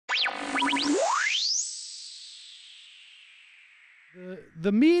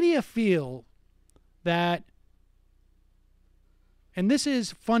the media feel that, and this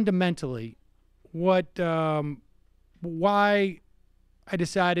is fundamentally what why I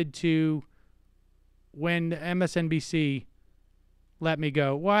decided to, when MSNBC let me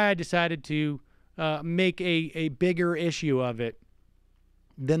go, why I decided to make a bigger issue of it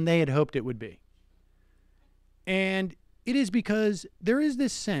than they had hoped it would be. And it is because there is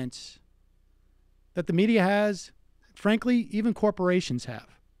this sense that the media has, frankly, even corporations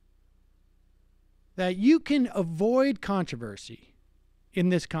have, that you can avoid controversy in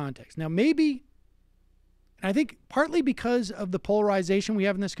this context. Now, maybe, I think partly because of the polarization we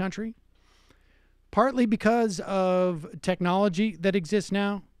have in this country, partly because of technology that exists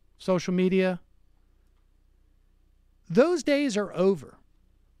now, social media, those days are over.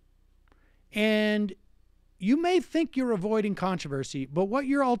 And you may think you're avoiding controversy, but what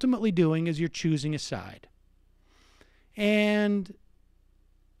you're ultimately doing is you're choosing a side. And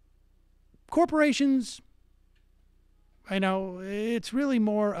corporations, I know, it's really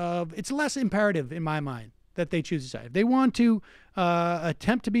more of, it's less imperative in my mind that they choose a side. If they want to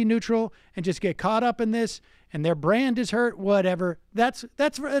attempt to be neutral and just get caught up in this and their brand is hurt, whatever, that's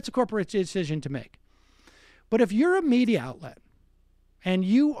a corporate decision to make. But if you're a media outlet and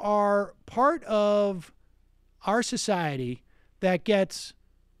you are part of our society that gets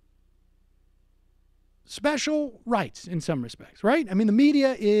special rights in some respects, right? I mean, the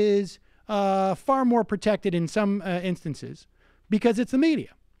media is far more protected in some instances because it's the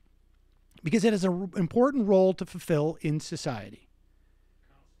media, because it has an important role to fulfill in society.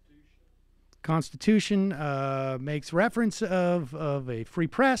 Constitution makes reference of a free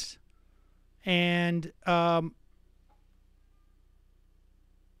press, and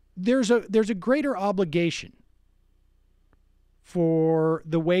there's a greater obligation for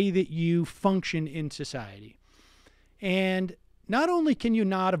the way that you function in society. And not only can you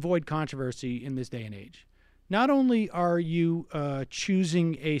not avoid controversy in this day and age, not only are you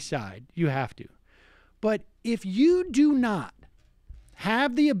choosing a side, you have to, but if you do not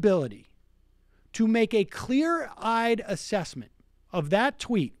have the ability to make a clear-eyed assessment of that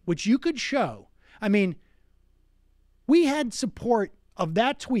tweet, which you could show, I mean, we had support of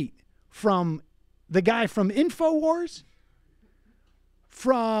that tweet from the guy from InfoWars,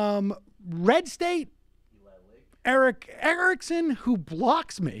 from Red State, Eric Erickson, who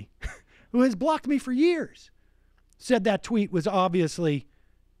blocks me, who has blocked me for years, said that tweet was obviously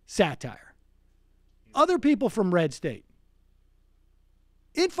satire. Other people from Red State,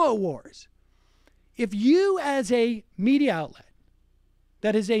 InfoWars. If you, as a media outlet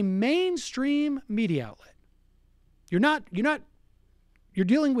that is a mainstream media outlet, you're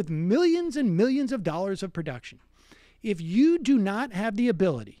dealing with millions and millions of dollars of production. If you do not have the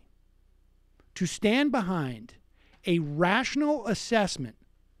ability to stand behind a rational assessment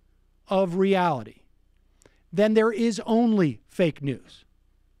of reality, then there is only fake news.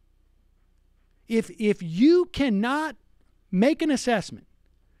 If you cannot make an assessment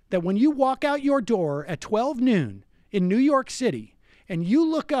that when you walk out your door at 12 noon in New York City and you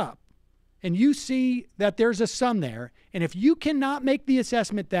look up and you see that there's a sun there, and if you cannot make the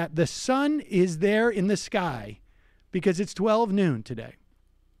assessment that the sun is there in the sky because it's 12 noon today,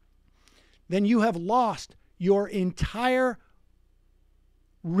 then you have lost your entire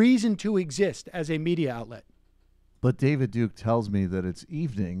reason to exist as a media outlet. But David Duke tells me that it's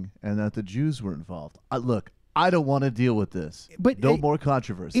evening and that the Jews were involved. Look, I don't want to deal with this. But no more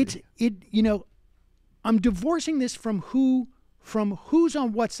controversy. I'm divorcing this from who's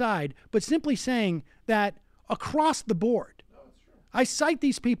on what side, but simply saying that across the board, I cite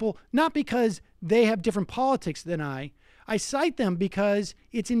these people not because they have different politics than I cite them because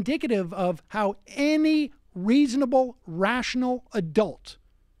it's indicative of how any reasonable, rational adult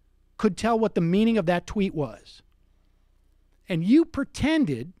could tell what the meaning of that tweet was. And you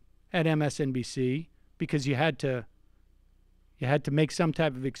pretended at MSNBC, because you had to make some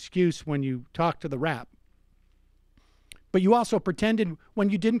type of excuse when you talked to the rap. But you also pretended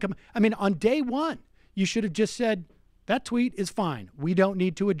when you didn't come. I mean, on day one, you should have just said, that tweet is fine. We don't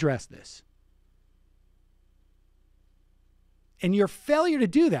need to address this. And your failure to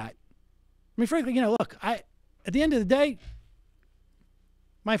do that, I mean, frankly, look, at the end of the day,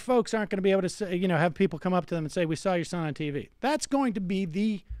 my folks aren't going to be able to say, have people come up to them and say, we saw your son on TV. That's going to be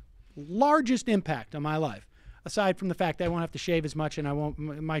the largest impact on my life, aside from the fact that I won't have to shave as much and I won't,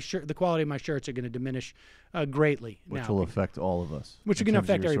 the quality of my shirts are going to diminish greatly. Which will affect all of us. Which are going to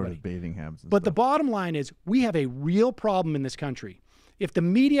affect everybody. Sort of bathing habits. But the bottom line is we have a real problem in this country. If the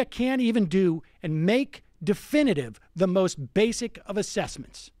media can't even do and make definitive the most basic of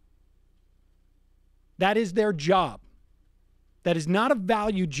assessments, that is their job. that is not a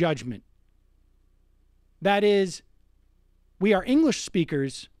value judgment. That is, we are English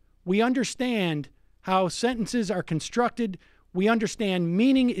speakers. We understand how sentences are constructed. We understand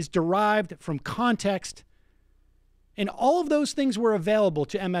meaning is derived from context. And all of those things were available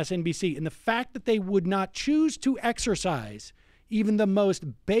to MSNBC. And the fact that they would not choose to exercise even the most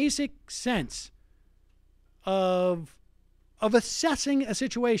basic sense of assessing a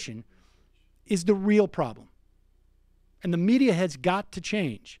situation is the real problem. And the media has got to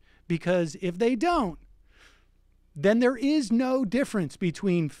change, because if they don't, then there is no difference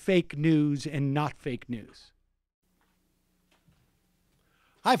between fake news and not fake news.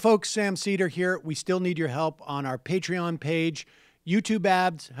 Hi, folks. Sam Seder here. We still need your help on our Patreon page. YouTube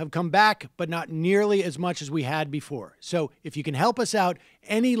ads have come back, but not nearly as much as we had before. So if you can help us out,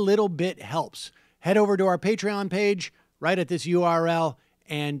 any little bit helps. Head over to our Patreon page right at this URL,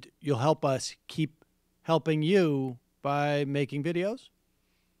 and you'll help us keep helping you by making videos